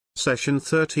Session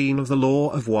 13 of the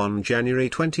Law of One, January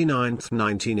 29,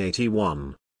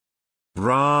 1981.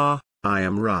 Ra, I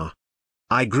am Ra.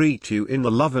 I greet you in the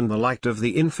love and the light of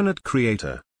the infinite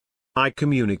Creator. I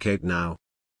communicate now.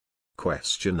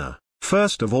 Questioner: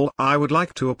 first of all, I would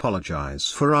like to apologize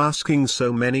for asking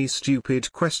so many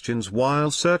stupid questions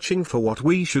while searching for what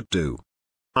we should do.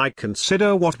 I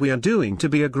consider what we are doing to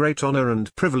be a great honor and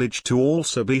privilege to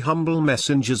also be humble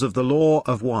messengers of the Law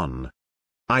of One.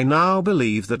 I now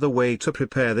believe that the way to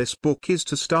prepare this book is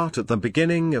to start at the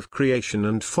beginning of creation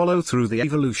and follow through the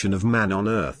evolution of man on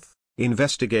earth,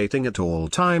 investigating at all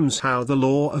times how the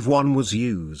Law of One was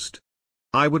used.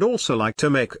 I would also like to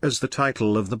make as the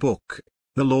title of the book,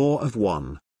 The Law of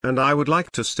One, and I would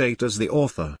like to state as the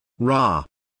author, Ra.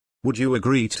 Would you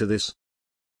agree to this?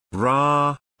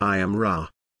 Ra, I am Ra.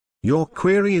 Your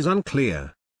query is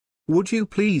unclear. Would you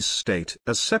please state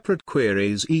as separate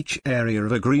queries each area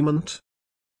of agreement?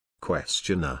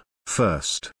 Questioner: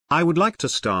 first, I would like to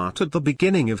start at the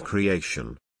beginning of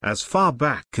creation, as far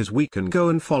back as we can go,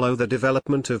 and follow the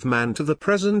development of man to the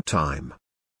present time.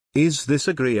 Is this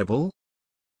agreeable?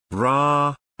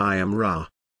 Ra, I am Ra.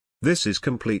 This is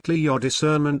completely your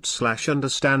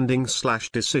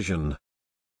discernment/understanding/decision.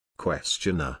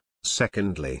 Questioner: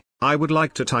 secondly, I would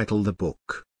like to title the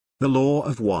book, The Law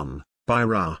of One, by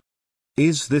Ra.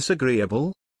 Is this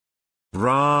agreeable?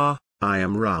 Ra, I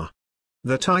am Ra.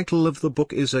 The title of the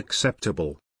book is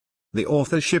acceptable. The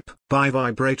authorship by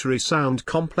vibratory sound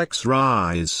complex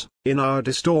Ra is, in our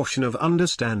distortion of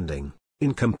understanding,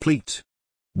 incomplete.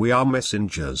 We are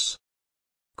messengers.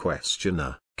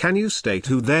 Questioner: can you state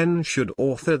who then should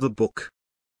author the book?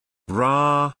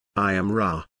 Ra, I am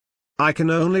Ra. I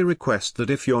can only request that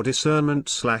if your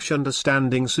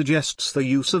discernment/understanding suggests the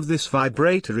use of this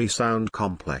vibratory sound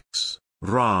complex,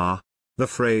 Ra, the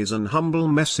phrase "an humble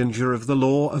messenger of the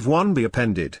Law of One" be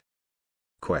appended.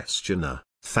 Questioner: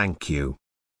 thank you.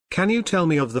 Can you tell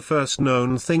me of the first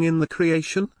known thing in the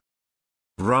creation?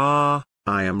 Ra,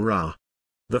 I am Ra.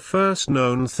 The first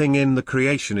known thing in the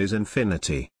creation is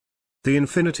infinity. The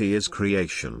infinity is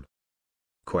creation.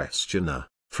 Questioner: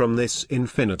 from this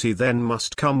infinity then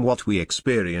must come what we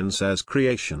experience as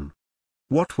creation.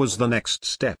 What was the next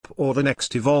step or the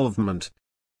next evolvement?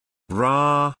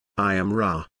 Ra, I am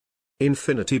Ra.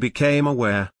 Infinity became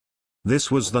aware.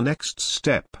 This was the next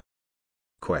step.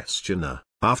 Questioner: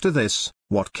 after this,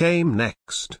 what came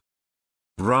next?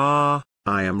 Ra,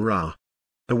 I am Ra.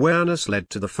 Awareness led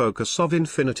to the focus of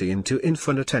infinity into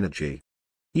infinite energy.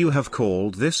 You have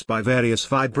called this by various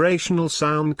vibrational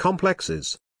sound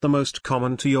complexes, the most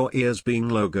common to your ears being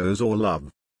logos or love.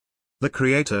 The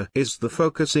Creator is the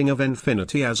focusing of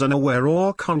infinity as an aware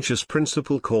or conscious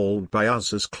principle called by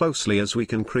us as closely as we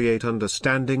can create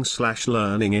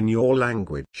understanding/learning in your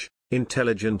language,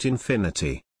 intelligent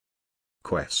infinity.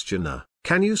 Questioner: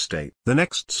 can you state the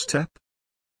next step?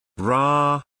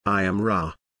 Ra, I am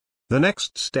Ra. The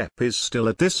next step is still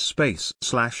at this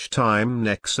space/time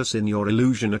nexus in your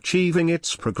illusion, achieving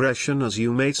its progression as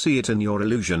you may see it in your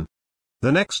illusion.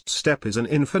 The next step is an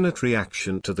infinite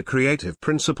reaction to the creative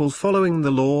principle following the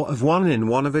Law of One in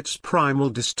one of its primal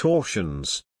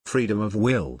distortions, freedom of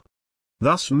will.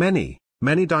 Thus many,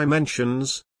 many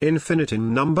dimensions, infinite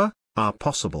in number, are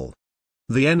possible.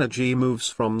 The energy moves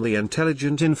from the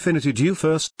intelligent infinity due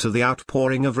first to the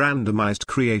outpouring of randomized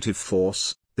creative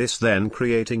force, this then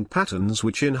creating patterns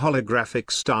which in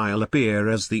holographic style appear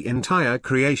as the entire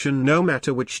creation no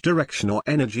matter which direction or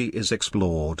energy is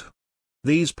explored.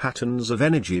 These patterns of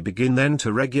energy begin then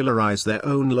to regularize their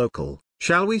own local,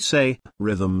 shall we say,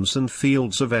 rhythms and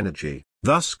fields of energy,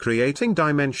 thus creating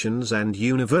dimensions and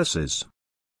universes.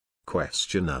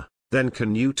 Questioner: then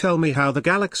can you tell me how the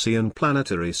galaxy and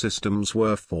planetary systems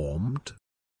were formed?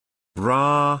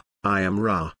 Ra, I am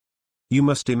Ra. You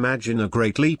must imagine a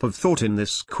great leap of thought in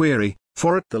this query,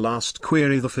 for at the last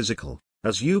query the physical,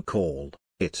 as you called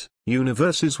it,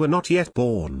 universes were not yet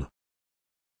born.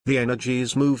 The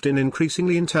energies moved in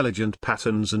increasingly intelligent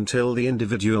patterns until the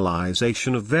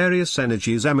individualization of various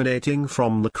energies emanating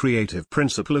from the creative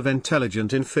principle of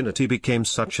intelligent infinity became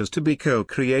such as to be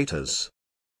co-creators.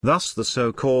 Thus the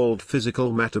so-called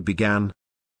physical matter began.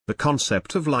 The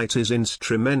concept of light is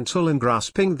instrumental in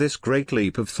grasping this great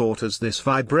leap of thought, as this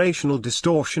vibrational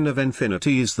distortion of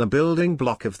infinity is the building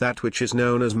block of that which is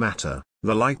known as matter,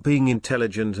 the light being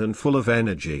intelligent and full of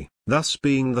energy, thus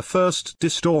being the first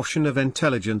distortion of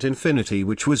intelligent infinity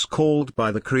which was called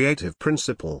by the creative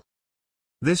principle.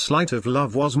 This light of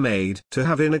love was made to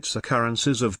have in its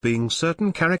occurrences of being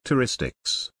certain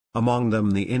characteristics, among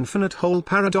them the infinite whole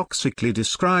paradoxically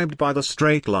described by the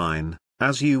straight line,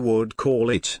 as you would call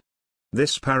it.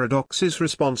 This paradox is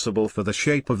responsible for the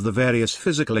shape of the various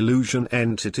physical illusion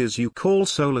entities you call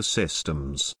solar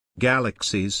systems,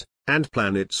 galaxies, and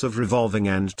planets of revolving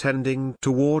and tending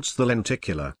towards the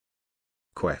lenticular.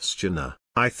 Questioner: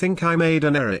 I think I made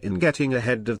an error in getting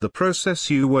ahead of the process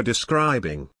you were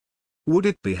describing. Would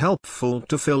it be helpful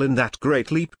to fill in that great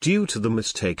leap due to the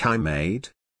mistake I made?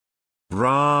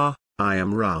 Ra, I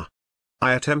am Ra.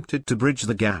 I attempted to bridge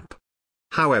the gap.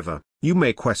 However, you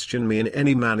may question me in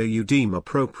any manner you deem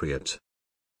appropriate.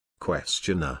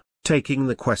 Questioner: taking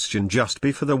the question just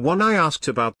before the one I asked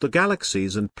about the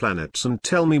galaxies and planets and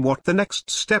tell me what the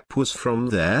next step was from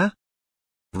there?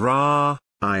 Ra,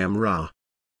 I am Ra.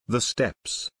 The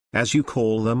steps, as you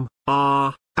call them,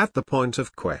 are, at the point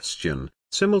of question,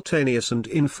 simultaneous and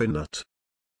infinite.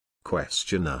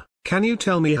 Questioner: can you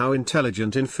tell me how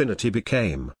intelligent infinity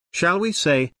became? Shall we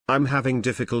say, I'm having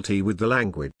difficulty with the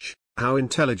language, how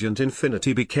intelligent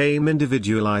infinity became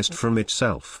individualized from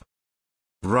itself?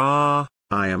 Ra,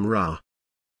 I am Ra.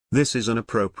 This is an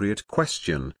appropriate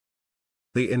question.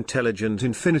 The intelligent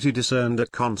infinity discerned a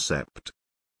concept.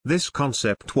 This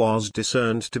concept was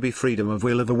discerned to be freedom of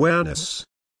will of awareness.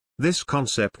 This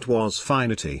concept was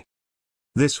finity.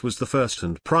 This was the first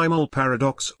and primal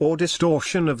paradox or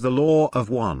distortion of the law of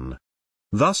one.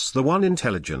 Thus the one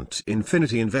intelligent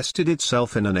infinity invested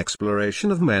itself in an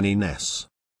exploration of manyness.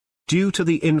 Due to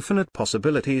the infinite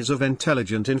possibilities of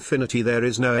intelligent infinity, there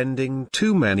is no ending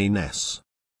to manyness.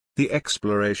 The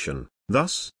exploration,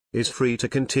 thus, is free to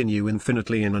continue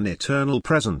infinitely in an eternal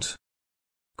present.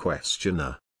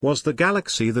 Questioner: was the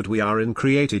galaxy that we are in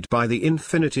created by the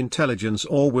infinite intelligence,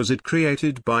 or was it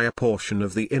created by a portion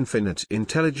of the infinite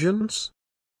intelligence?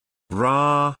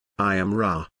 Ra, I am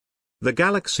Ra. The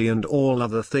galaxy and all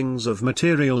other things of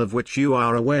material of which you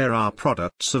are aware are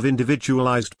products of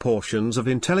individualized portions of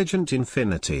intelligent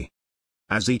infinity.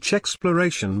 As each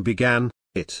exploration began,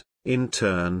 it, in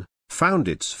turn, found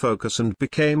its focus and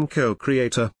became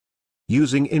co-creator.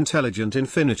 Using intelligent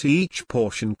infinity, each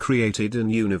portion created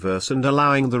an universe and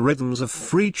allowing the rhythms of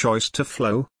free choice to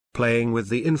flow, playing with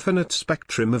the infinite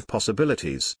spectrum of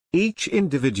possibilities. Each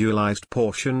individualized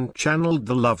portion channeled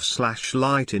the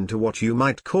love/light into what you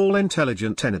might call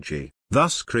intelligent energy,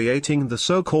 thus creating the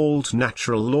so-called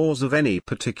natural laws of any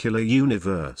particular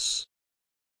universe.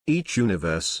 Each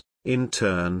universe, in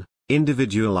turn,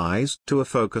 individualized to a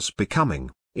focus,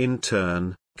 becoming, in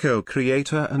turn,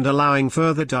 co-creator and allowing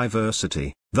further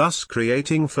diversity, thus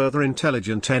creating further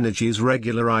intelligent energies,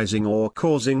 regularizing or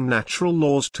causing natural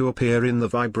laws to appear in the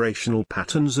vibrational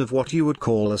patterns of what you would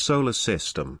call a solar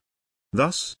system.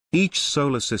 Thus, each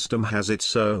solar system has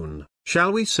its own,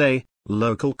 shall we say,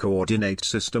 local coordinate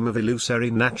system of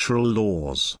illusory natural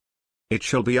laws. It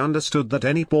shall be understood that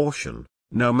any portion,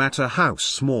 no matter how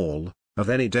small, of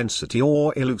any density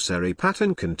or illusory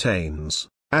pattern contains,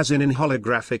 as in an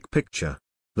holographic picture,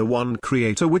 the one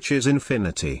creator which is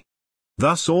infinity.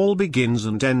 Thus all begins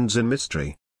and ends in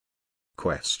mystery.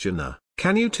 Questioner: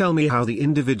 can you tell me how the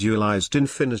individualized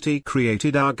infinity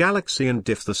created our galaxy, and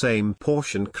if the same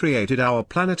portion created our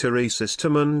planetary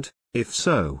system, and, if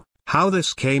so, how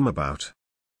this came about?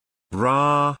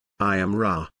 Ra, I am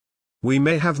Ra. We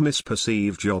may have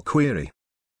misperceived your query.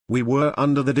 We were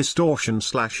under the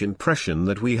distortion/impression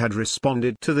that we had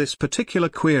responded to this particular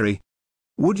query.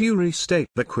 Would you restate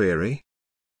the query?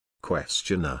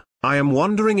 Questioner: I am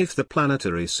wondering if the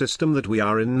planetary system that we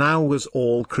are in now was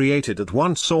all created at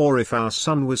once, or if our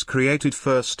sun was created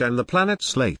first and the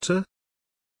planets later?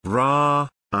 Ra,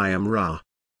 I am Ra.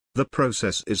 The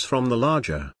process is from the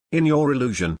larger, in your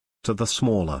illusion, to the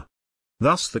smaller.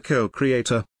 Thus the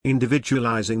co-creator,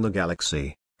 individualizing the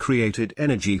galaxy, created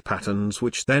energy patterns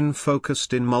which then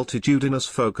focused in multitudinous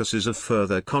focuses of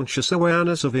further conscious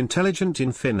awareness of intelligent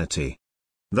infinity.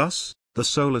 Thus, the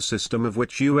solar system of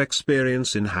which you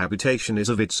experience inhabitation is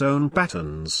of its own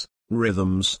patterns,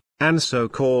 rhythms, and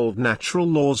so-called natural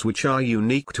laws which are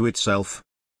unique to itself.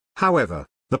 However,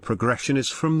 the progression is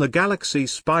from the galaxy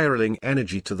spiraling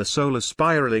energy to the solar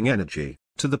spiraling energy,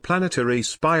 to the planetary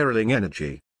spiraling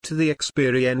energy, to the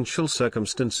experiential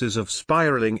circumstances of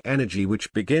spiraling energy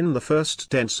which begin the first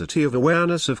density of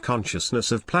awareness of consciousness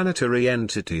of planetary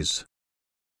entities.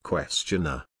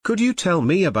 Questioner: could you tell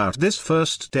me about this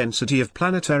first density of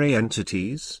planetary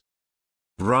entities?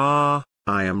 Ra,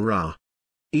 I am Ra.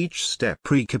 Each step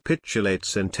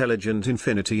recapitulates intelligent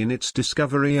infinity in its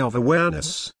discovery of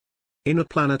awareness. In a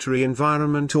planetary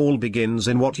environment, all begins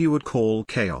in what you would call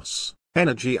chaos,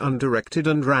 energy undirected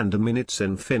and random in its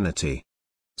infinity.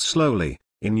 Slowly,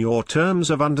 in your terms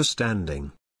of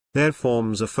understanding, there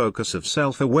forms a focus of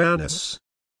self-awareness.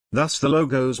 Thus the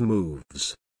logos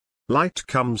moves. Light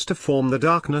comes to form the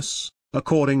darkness,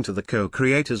 according to the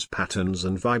co-creator's patterns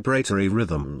and vibratory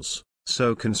rhythms,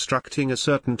 so constructing a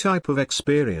certain type of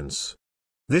experience.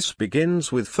 This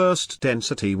begins with first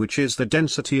density, which is the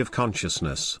density of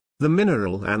consciousness, the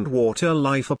mineral and water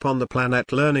life upon the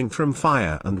planet, learning from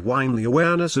fire and wine the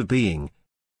awareness of being.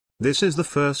 This is the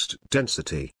first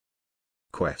density.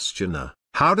 Questioner: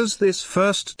 how does this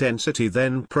first density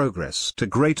then progress to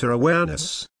greater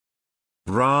awareness?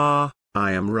 Ra,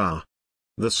 I am Ra.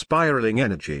 The spiraling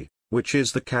energy, which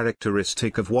is the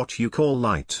characteristic of what you call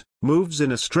light, moves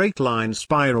in a straight line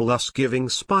spiral, thus giving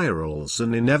spirals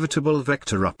an inevitable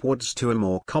vector upwards to a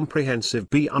more comprehensive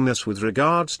beingness with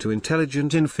regards to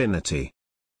intelligent infinity.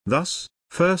 Thus,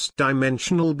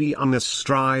 first-dimensional beingness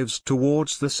strives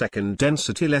towards the second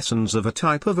density lessons of a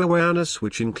type of awareness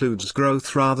which includes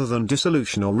growth rather than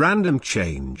dissolution or random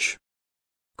change.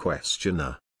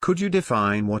 Questioner: could you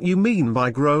define what you mean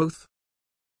by growth?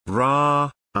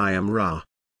 Ra, I am Ra.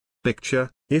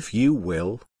 Picture, if you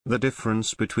will, the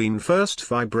difference between first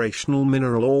vibrational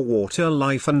mineral or water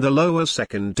life and the lower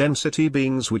second density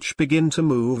beings which begin to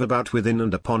move about within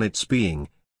and upon its being.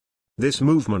 This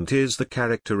movement is the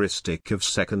characteristic of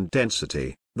second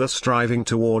density, the striving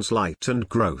towards light and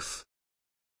growth.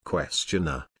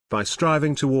 Questioner: by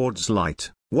striving towards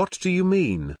light, what do you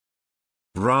mean?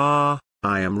 Ra,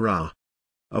 I am Ra.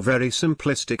 A very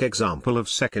simplistic example of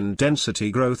second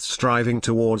density growth striving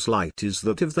towards light is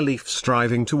that of the leaf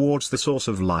striving towards the source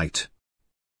of light.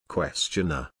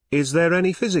 Questioner: is there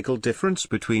any physical difference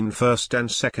between first and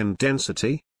second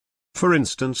density? For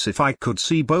instance, if I could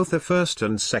see both a first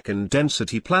and second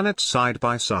density planet side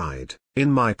by side,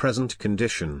 in my present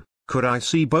condition, could I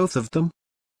see both of them?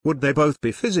 Would they both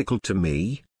be physical to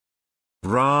me?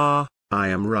 Ra, I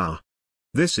am Ra.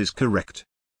 This is correct.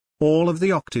 All of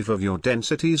the octave of your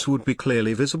densities would be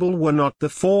clearly visible were not the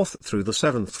fourth through the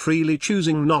seventh freely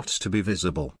choosing not to be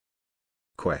visible.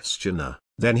 Questioner: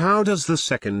 then how does the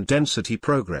second density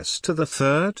progress to the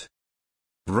third?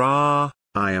 Ra,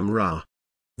 I am Ra.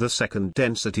 The second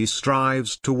density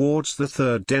strives towards the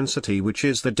third density, which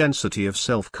is the density of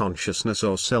self-consciousness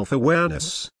or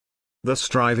self-awareness. The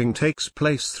striving takes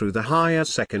place through the higher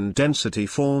second density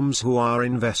forms who are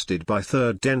invested by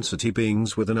third density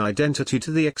beings with an identity to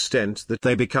the extent that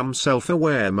they become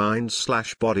self-aware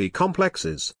mind/body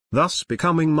complexes, thus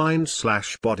becoming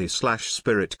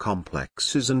mind/body/spirit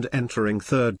complexes and entering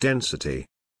third density,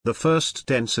 the first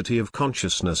density of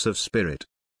consciousness of spirit.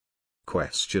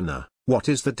 Questioner: what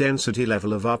is the density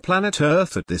level of our planet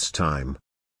Earth at this time?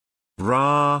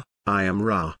 Ra, I am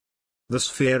Ra. The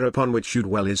sphere upon which you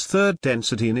dwell is third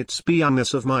density in its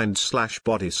beingness of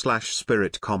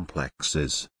mind/body/spirit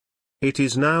complexes. It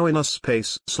is now in a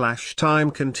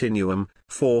space/time continuum,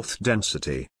 fourth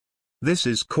density. This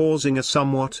is causing a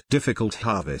somewhat difficult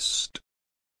harvest.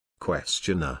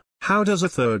 Questioner: how does a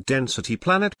third density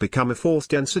planet become a fourth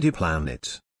density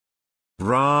planet?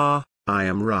 Ra, I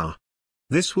am Ra.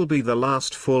 This will be the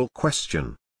last full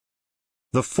question.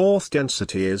 The fourth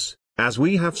density is, as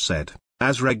we have said,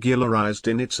 as regularized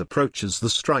in its approach as the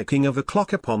striking of a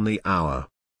clock upon the hour.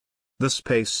 The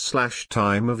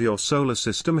space/time of your solar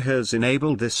system has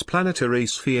enabled this planetary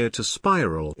sphere to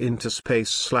spiral into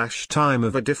space/time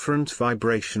of a different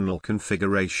vibrational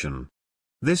configuration.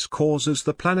 This causes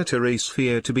the planetary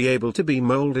sphere to be able to be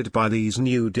molded by these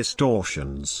new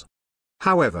distortions.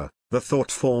 However, the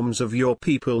thought forms of your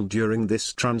people during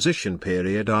this transition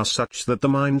period are such that the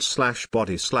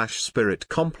mind/body/spirit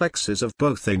complexes of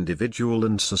both individual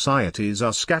and societies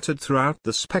are scattered throughout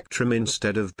the spectrum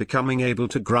instead of becoming able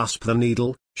to grasp the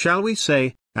needle, shall we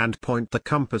say, and point the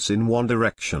compass in one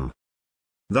direction.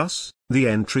 Thus, the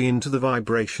entry into the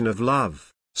vibration of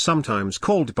love, sometimes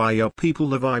called by your people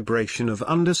the vibration of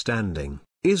understanding,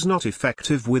 is not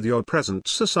effective with your present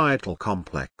societal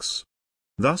complex.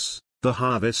 Thus, the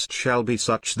harvest shall be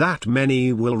such that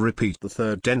many will repeat the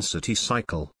third density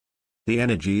cycle. The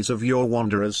energies of your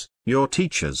wanderers, your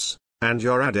teachers, and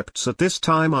your adepts at this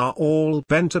time are all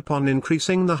bent upon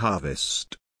increasing the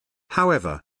harvest.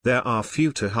 However, there are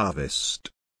few to harvest.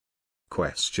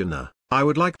 Questioner: I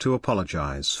would like to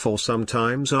apologize for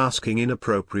sometimes asking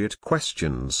inappropriate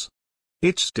questions.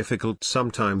 It's difficult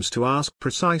sometimes to ask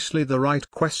precisely the right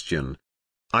question.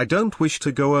 I don't wish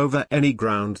to go over any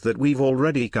ground that we've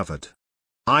already covered.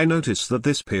 I notice that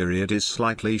this period is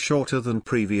slightly shorter than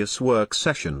previous work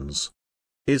sessions.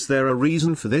 Is there a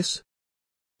reason for this?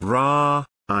 Ra,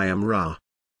 I am Ra.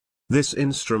 This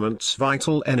instrument's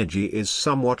vital energy is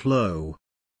somewhat low.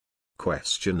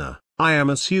 Questioner: I am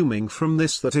assuming from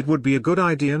this that it would be a good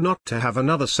idea not to have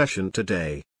another session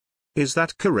today. Is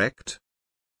that correct?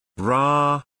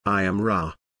 Ra, I am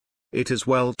Ra. It is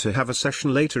well to have a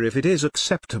session later if it is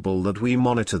acceptable that we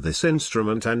monitor this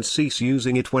instrument and cease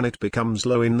using it when it becomes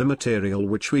low in the material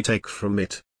which we take from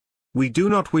it. We do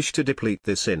not wish to deplete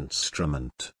this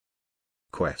instrument.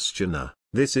 Questioner: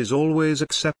 This is always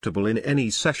acceptable in any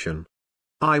session.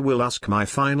 I will ask my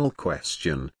final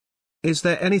question. Is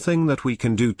there anything that we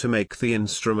can do to make the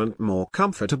instrument more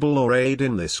comfortable or aid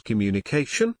in this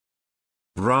communication?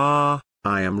 Ra,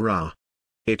 I am Ra.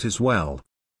 It is well.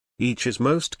 Each is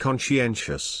most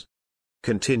conscientious.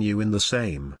 Continue in the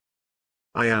same.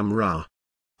 I am Ra.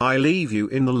 I leave you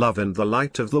in the love and the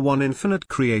light of the one infinite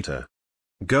Creator.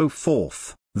 Go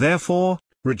forth, therefore,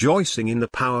 rejoicing in the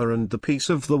power and the peace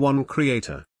of the one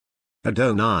Creator.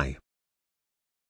 Adonai.